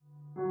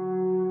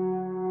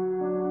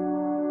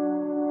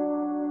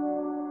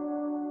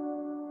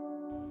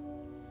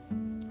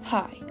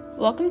Hi,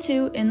 welcome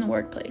to In the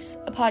Workplace,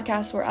 a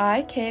podcast where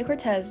I, Kaya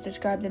Cortez,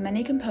 describe the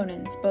many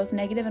components, both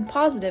negative and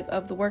positive,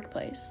 of the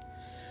workplace.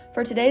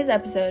 For today's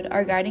episode,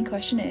 our guiding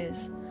question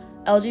is,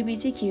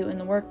 LGBTQ in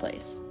the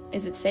workplace.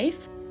 Is it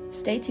safe?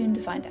 Stay tuned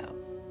to find out.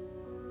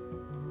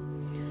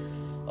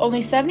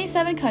 Only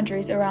 77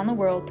 countries around the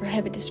world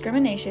prohibit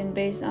discrimination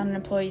based on an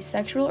employee's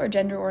sexual or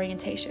gender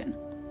orientation.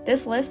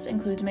 This list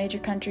includes major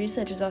countries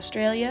such as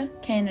Australia,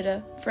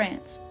 Canada,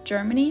 France,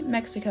 Germany,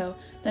 Mexico,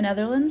 the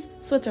Netherlands,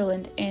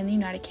 Switzerland, and the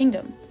United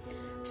Kingdom.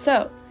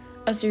 So,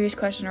 a serious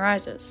question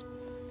arises.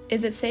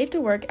 Is it safe to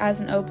work as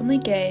an openly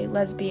gay,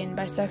 lesbian,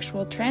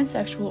 bisexual,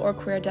 transsexual, or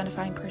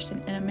queer-identifying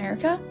person in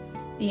America?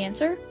 The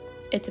answer?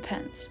 It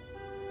depends.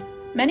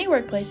 Many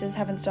workplaces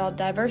have installed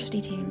diversity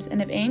teams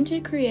and have aimed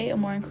to create a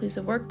more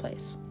inclusive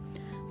workplace.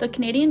 The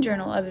Canadian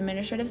Journal of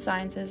Administrative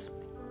Sciences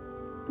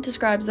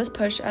describes this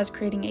push as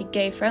creating a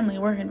gay-friendly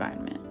work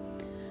environment.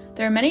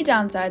 There are many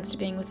downsides to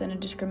being within a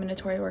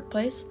discriminatory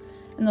workplace,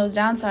 and those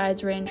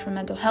downsides range from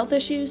mental health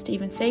issues to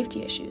even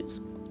safety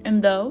issues.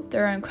 And though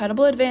there are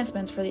incredible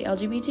advancements for the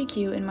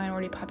LGBTQ and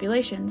minority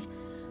populations,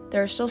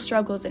 there are still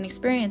struggles and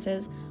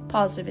experiences,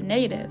 positive and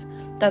negative,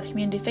 that the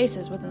community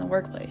faces within the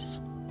workplace.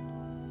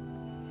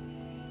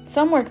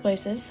 Some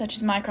workplaces, such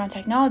as Micron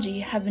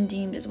Technology, have been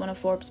deemed as one of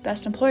Forbes'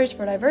 best employers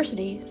for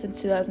diversity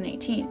since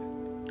 2018.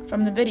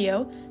 From the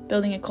video,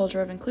 Building a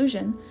Culture of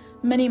Inclusion,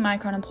 many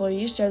Micron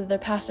employees shared that their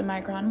past at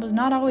Micron was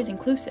not always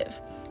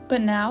inclusive.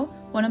 But now,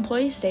 one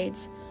employee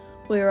states,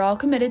 "We are all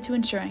committed to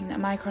ensuring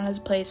that Micron is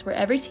a place where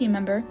every team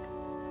member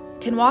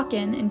can walk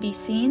in and be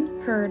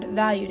seen, heard,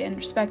 valued, and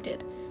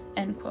respected."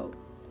 End quote.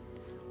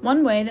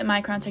 One way that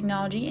Micron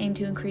Technology aimed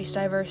to increase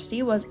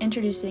diversity was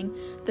introducing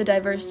the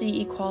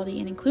Diversity, Equality,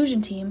 and Inclusion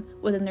team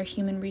within their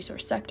human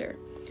resource sector.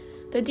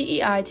 The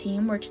DEI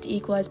team works to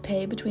equalize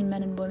pay between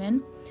men and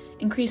women,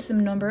 increase the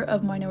number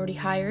of minority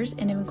hires,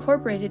 and have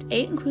incorporated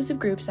 8 inclusive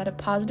groups that have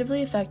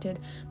positively affected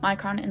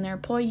Micron and their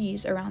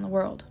employees around the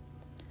world.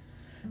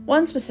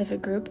 One specific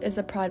group is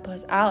the Pride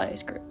Plus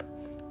Allies group.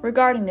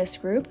 Regarding this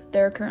group,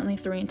 there are currently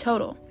 3 in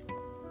total.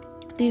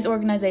 These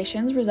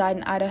organizations reside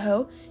in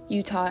Idaho,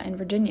 Utah, and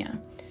Virginia,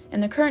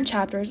 and the current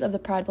chapters of the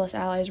Pride Plus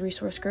Allies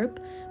Resource Group,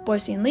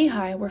 Boise and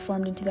Lehigh, were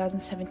formed in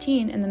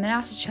 2017, and the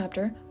Manassas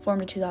chapter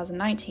formed in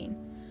 2019.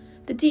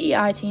 The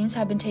DEI teams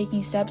have been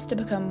taking steps to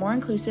become more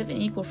inclusive and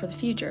equal for the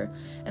future,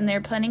 and they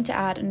are planning to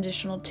add an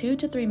additional 2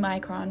 to 3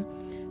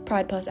 Micron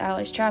Pride Plus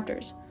Allies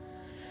chapters.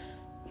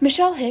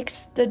 Michelle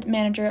Hicks, the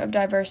manager of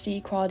Diversity,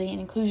 Equality, and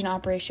Inclusion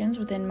operations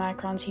within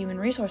Micron's human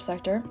resource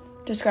sector,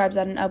 describes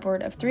that an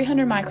upward of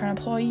 300 Micron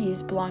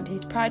employees belong to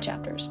these Pride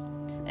chapters.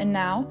 And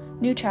now,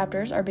 new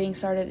chapters are being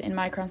started in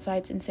Micron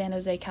sites in San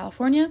Jose,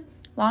 California,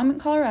 Longmont,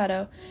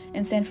 Colorado,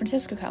 and San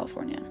Francisco,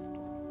 California.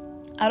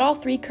 At all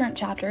 3 current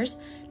chapters,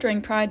 during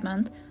Pride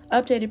Month,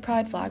 updated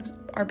Pride flags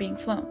are being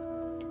flown.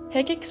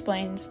 Hick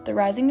explains that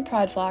raising the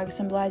Pride flag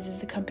symbolizes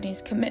the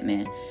company's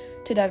commitment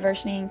to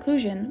diversity and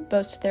inclusion,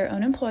 both to their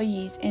own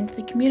employees and to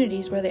the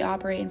communities where they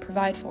operate and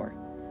provide for.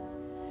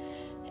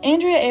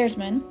 Andrea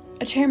Erzman,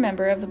 a chair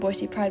member of the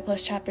Boise Pride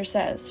Plus chapter,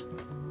 says,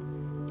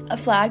 "A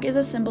flag is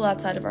a symbol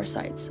outside of our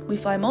sites. We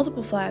fly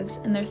multiple flags,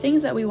 and they're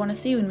things that we want to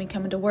see when we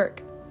come into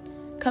work.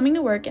 Coming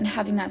to work and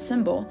having that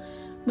symbol,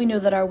 we know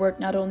that our work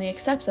not only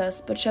accepts us,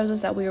 but shows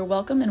us that we are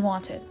welcome and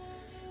wanted.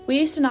 We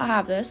used to not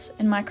have this,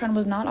 and Micron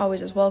was not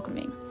always as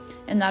welcoming,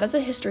 and that is a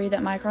history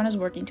that Micron is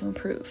working to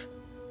improve.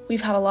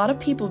 We've had a lot of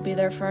people be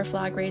there for our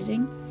flag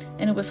raising,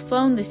 and it was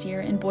flown this year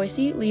in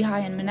Boise, Lehigh,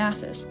 and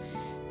Manassas.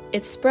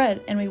 It's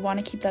spread, and we want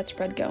to keep that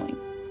spread going."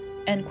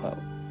 End quote.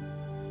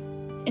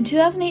 In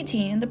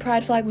 2018, the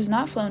Pride flag was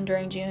not flown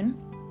during June,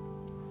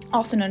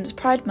 also known as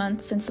Pride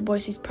Month, since the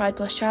Boise's Pride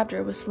Plus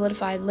chapter was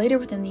solidified later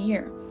within the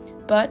year.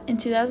 But in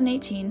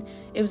 2018,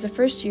 it was the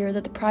first year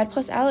that the Pride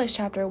Plus Allies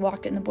chapter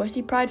walked in the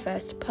Boise Pride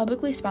Fest,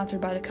 publicly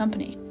sponsored by the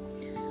company.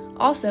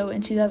 Also,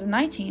 in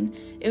 2019,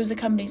 it was the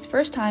company's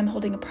first time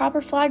holding a proper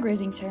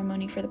flag-raising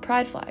ceremony for the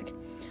Pride flag.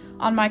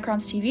 On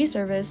Micron's TV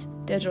service,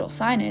 Digital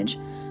Signage,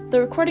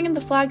 the recording of the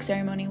flag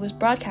ceremony was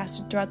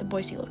broadcasted throughout the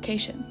Boise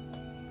location.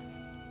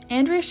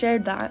 Andrea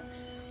shared that,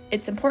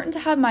 "It's important to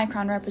have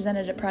Micron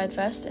represented at Pride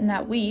Fest and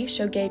that we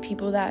show gay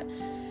people that,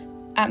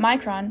 at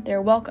Micron,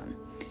 they're welcome.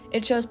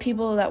 It shows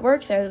people that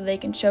work there that they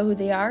can show who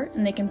they are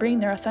and they can bring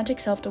their authentic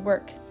self to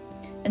work.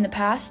 In the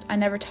past, I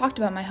never talked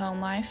about my home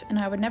life, and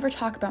I would never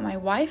talk about my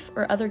wife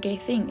or other gay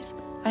things.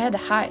 I had to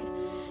hide,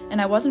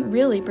 and I wasn't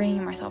really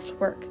bringing myself to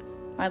work.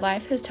 My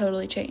life has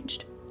totally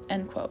changed."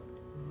 End quote.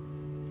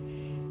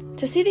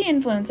 To see the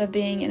influence of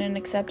being in an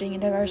accepting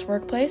and diverse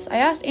workplace, I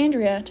asked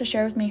Andrea to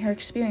share with me her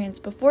experience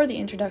before the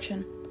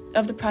introduction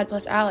of the Pride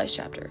Plus Allies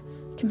chapter,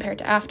 compared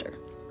to after.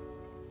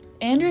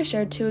 Andrea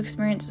shared 2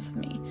 experiences with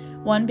me,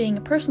 one being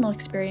a personal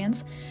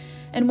experience,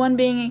 and one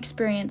being an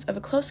experience of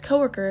a close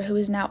coworker who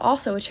is now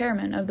also a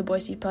chairman of the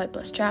Boise Pride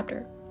Plus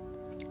chapter.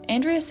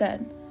 Andrea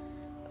said,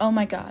 "Oh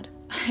my God,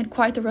 I had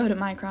quite the road at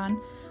Micron.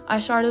 I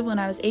started when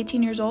I was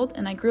 18 years old,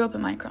 and I grew up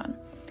at Micron.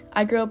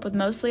 I grew up with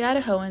mostly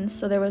Idahoans,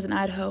 so there was an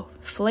Idaho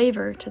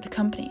flavor to the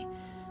company.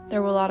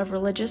 There were a lot of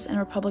religious and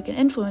Republican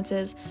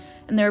influences,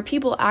 and there were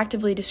people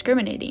actively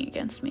discriminating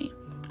against me.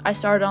 I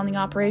started on the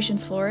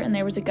operations floor, and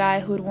there was a guy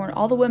who had warned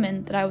all the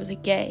women that I was a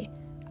gay,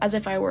 as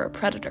if I were a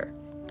predator.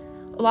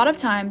 A lot of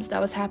times, that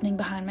was happening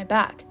behind my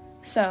back.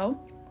 So,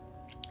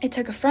 it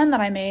took a friend that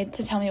I made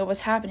to tell me what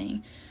was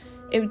happening.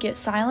 It would get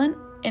silent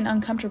and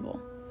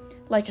uncomfortable,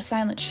 like a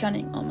silent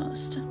shunning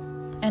almost."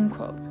 End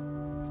quote.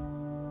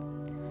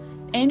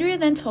 Andrea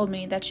then told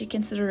me that she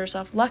considered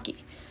herself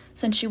lucky,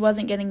 since she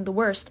wasn't getting the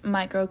worst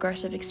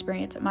microaggressive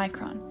experience at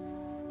Micron.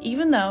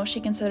 Even though she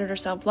considered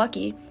herself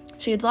lucky,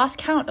 she had lost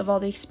count of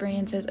all the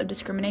experiences of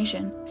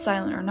discrimination,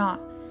 silent or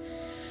not.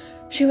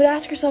 She would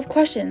ask herself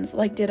questions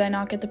like, did I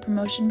not get the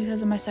promotion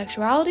because of my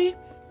sexuality?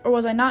 Or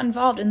was I not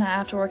involved in that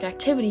after-work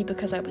activity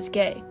because I was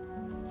gay?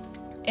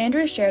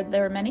 Andrea shared that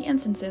there were many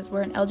instances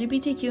where an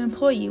LGBTQ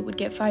employee would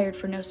get fired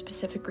for no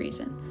specific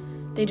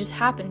reason. They just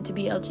happened to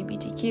be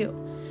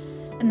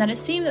LGBTQ, and that it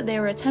seemed that they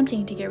were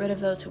attempting to get rid of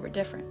those who were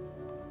different.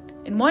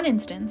 In one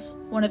instance,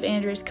 one of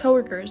Andrea's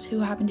coworkers, who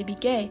happened to be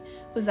gay,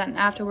 was at an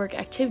after-work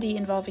activity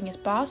involving his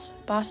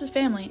boss's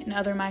family, and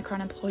other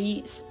Micron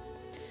employees.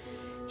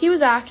 He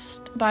was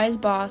asked by his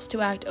boss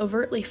to act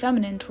overtly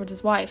feminine towards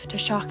his wife to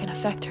shock and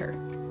affect her.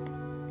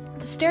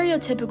 The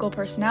stereotypical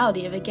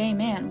personality of a gay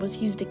man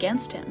was used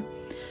against him,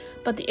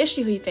 but the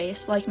issue he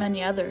faced, like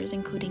many others,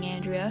 including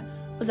Andrea,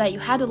 was that you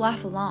had to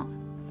laugh along.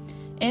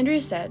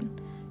 Andrea said,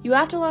 "You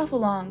have to laugh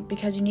along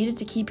because you needed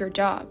to keep your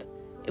job.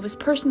 It was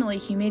personally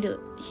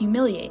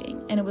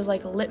humiliating, and it was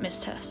like a litmus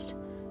test.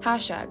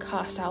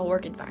 #hostile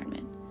work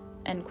environment."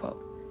 End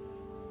quote.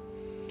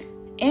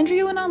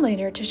 Andrea went on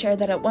later to share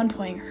that at one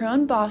point her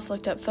own boss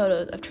looked up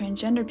photos of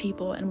transgender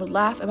people and would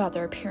laugh about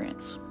their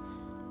appearance.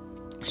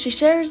 She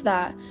shares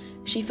that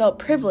she felt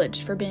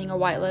privileged for being a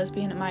white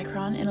lesbian at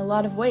Micron in a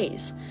lot of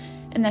ways,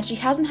 and that she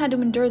hasn't had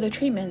to endure the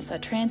treatments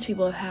that trans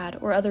people have had,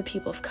 or other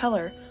people of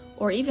color,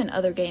 or even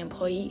other gay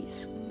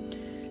employees.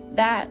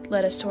 That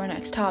led us to our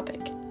next topic: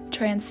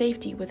 trans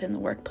safety within the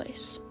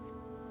workplace.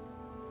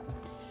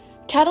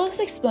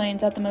 Catalyst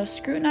explains that the most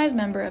scrutinized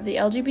member of the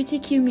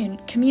LGBTQ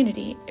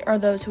community are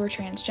those who are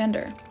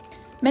transgender.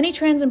 Many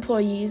trans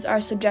employees are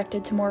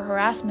subjected to more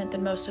harassment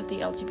than most of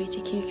the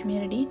LGBTQ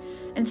community,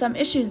 and some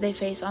issues they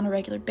face on a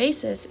regular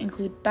basis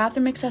include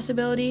bathroom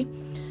accessibility,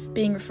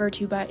 being referred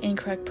to by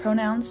incorrect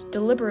pronouns,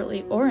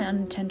 deliberately or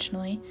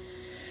unintentionally,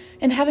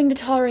 and having to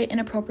tolerate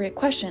inappropriate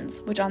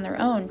questions, which on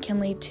their own can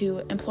lead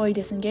to employee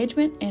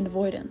disengagement and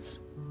avoidance.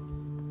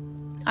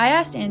 I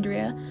asked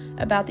Andrea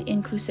about the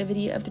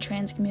inclusivity of the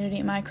trans community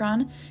at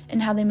Micron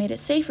and how they made it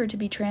safer to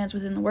be trans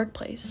within the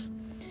workplace.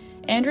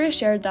 Andrea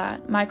shared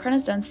that Micron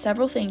has done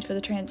several things for the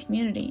trans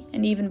community,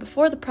 and even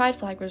before the pride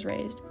flag was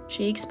raised,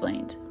 she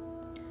explained.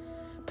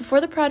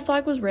 Before the pride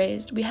flag was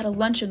raised, we had a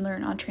lunch and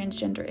learn on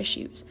transgender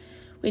issues.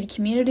 We had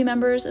community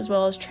members as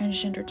well as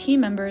transgender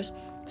team members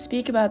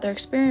speak about their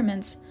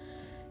experiments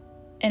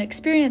and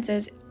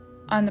experiences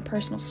on the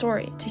personal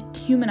story to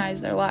humanize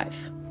their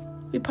life.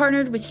 We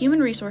partnered with Human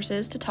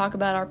Resources to talk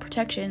about our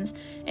protections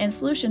and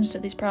solutions to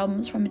these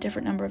problems from a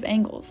different number of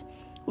angles.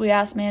 We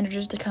asked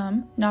managers to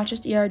come, not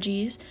just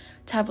ERGs,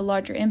 to have a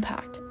larger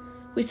impact.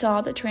 We saw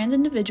that trans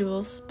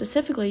individuals,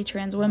 specifically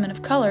trans women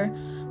of color,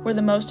 were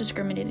the most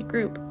discriminated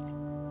group.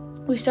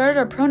 We started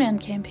our pronoun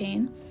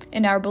campaign,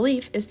 and our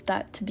belief is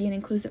that to be an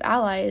inclusive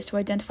ally is to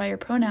identify your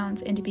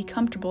pronouns and to be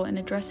comfortable in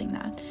addressing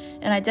that,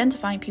 and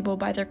identifying people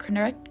by their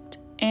correct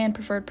and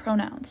preferred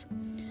pronouns.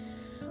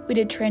 We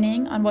did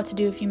training on what to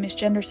do if you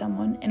misgender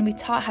someone, and we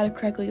taught how to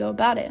correctly go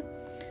about it.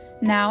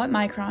 Now, at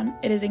Micron,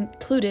 it is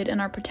included in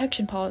our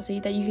protection policy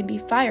that you can be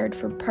fired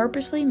for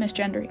purposely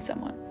misgendering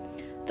someone.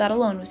 That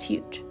alone was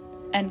huge.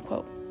 End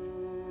quote.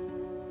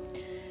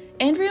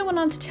 Andrea went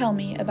on to tell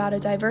me about a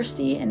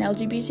diversity and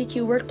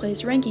LGBTQ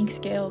workplace ranking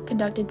scale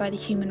conducted by the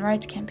Human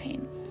Rights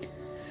Campaign.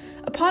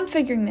 Upon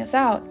figuring this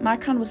out,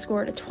 Micron was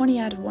scored a 20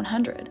 out of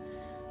 100.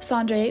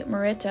 Sanjay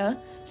Murita,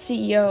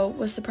 CEO,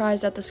 was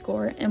surprised at the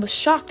score and was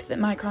shocked that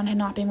Micron had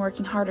not been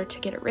working harder to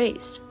get it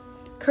raised.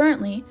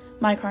 Currently,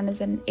 Micron is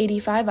at an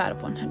 85 out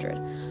of 100,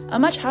 a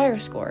much higher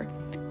score,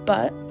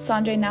 but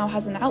Sanjay now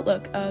has an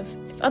outlook of,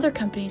 if other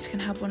companies can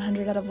have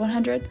 100 out of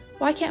 100,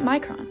 why can't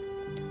Micron?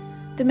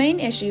 The main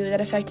issue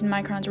that affected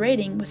Micron's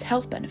rating was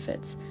health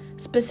benefits,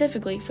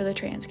 specifically for the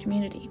trans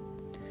community.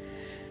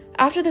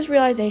 After this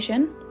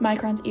realization,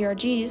 Micron's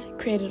ERGs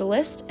created a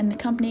list, and the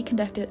company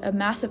conducted a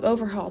massive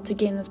overhaul to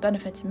gain those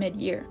benefits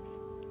mid-year.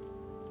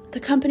 The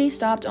company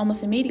stopped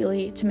almost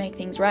immediately to make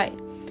things right.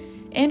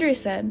 Andrea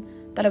said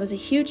that it was a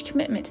huge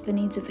commitment to the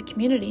needs of the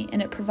community,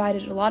 and it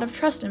provided a lot of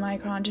trust in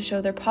Micron to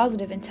show their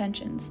positive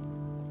intentions.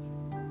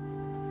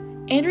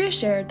 Andrea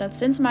shared that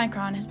since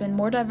Micron has been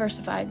more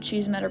diversified,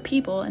 she's met her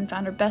people and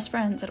found her best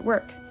friends at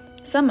work,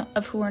 some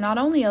of who are not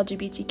only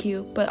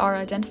LGBTQ, but are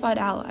identified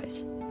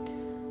allies.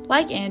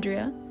 Like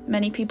Andrea,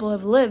 many people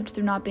have lived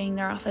through not being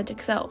their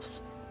authentic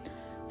selves.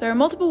 There are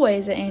multiple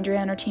ways that Andrea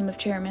and her team of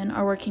chairmen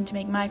are working to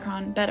make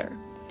Micron better,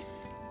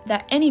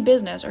 that any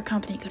business or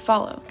company could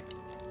follow.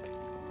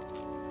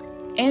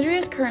 Andrea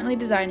is currently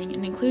designing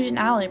an Inclusion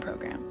Ally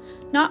program,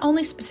 not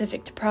only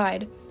specific to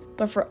Pride,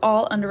 but for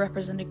all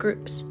underrepresented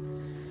groups.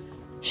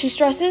 She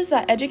stresses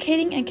that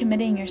educating and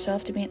committing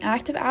yourself to be an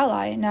active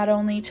ally not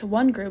only to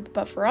one group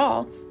but for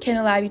all can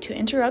allow you to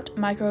interrupt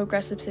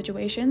microaggressive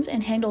situations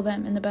and handle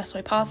them in the best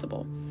way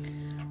possible.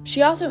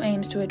 She also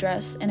aims to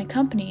address in a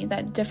company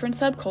that different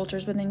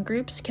subcultures within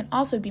groups can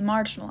also be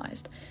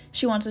marginalized.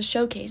 She wants to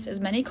showcase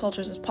as many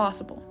cultures as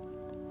possible.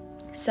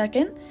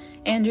 Second,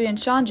 Andrea and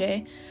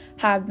Sanjay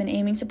have been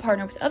aiming to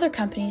partner with other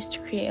companies to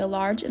create a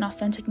large and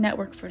authentic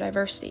network for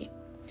diversity.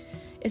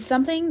 It's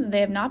something they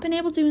have not been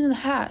able to do in the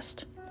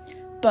past,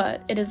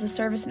 but it is the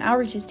Service and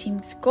Outreaches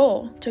team's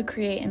goal to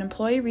create an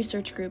employee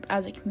research group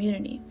as a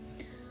community.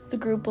 The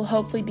group will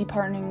hopefully be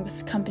partnering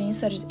with companies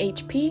such as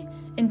HP,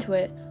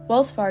 Intuit,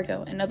 Wells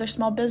Fargo, and other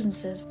small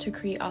businesses to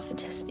create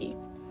authenticity.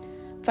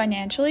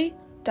 Financially,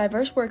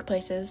 diverse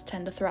workplaces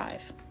tend to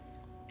thrive.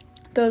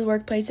 Those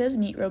workplaces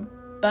meet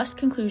robust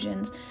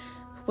conclusions,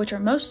 which are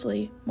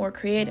mostly more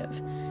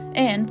creative,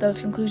 and those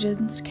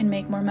conclusions can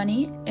make more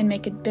money and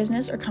make a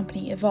business or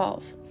company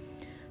evolve.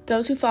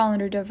 Those who fall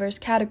under diverse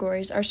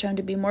categories are shown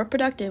to be more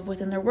productive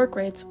within their work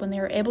rates when they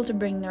are able to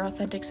bring their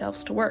authentic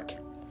selves to work.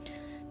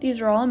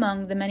 These are all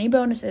among the many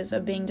bonuses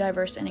of being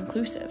diverse and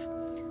inclusive.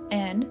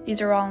 And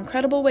these are all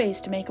incredible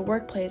ways to make a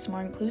workplace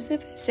more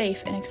inclusive,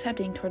 safe, and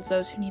accepting towards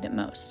those who need it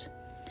most.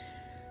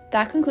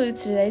 That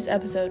concludes today's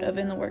episode of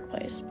In the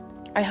Workplace.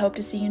 I hope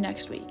to see you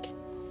next week.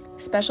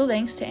 Special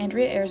thanks to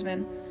Andrea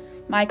Erzman,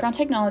 Micron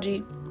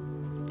Technology,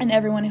 and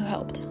everyone who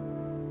helped.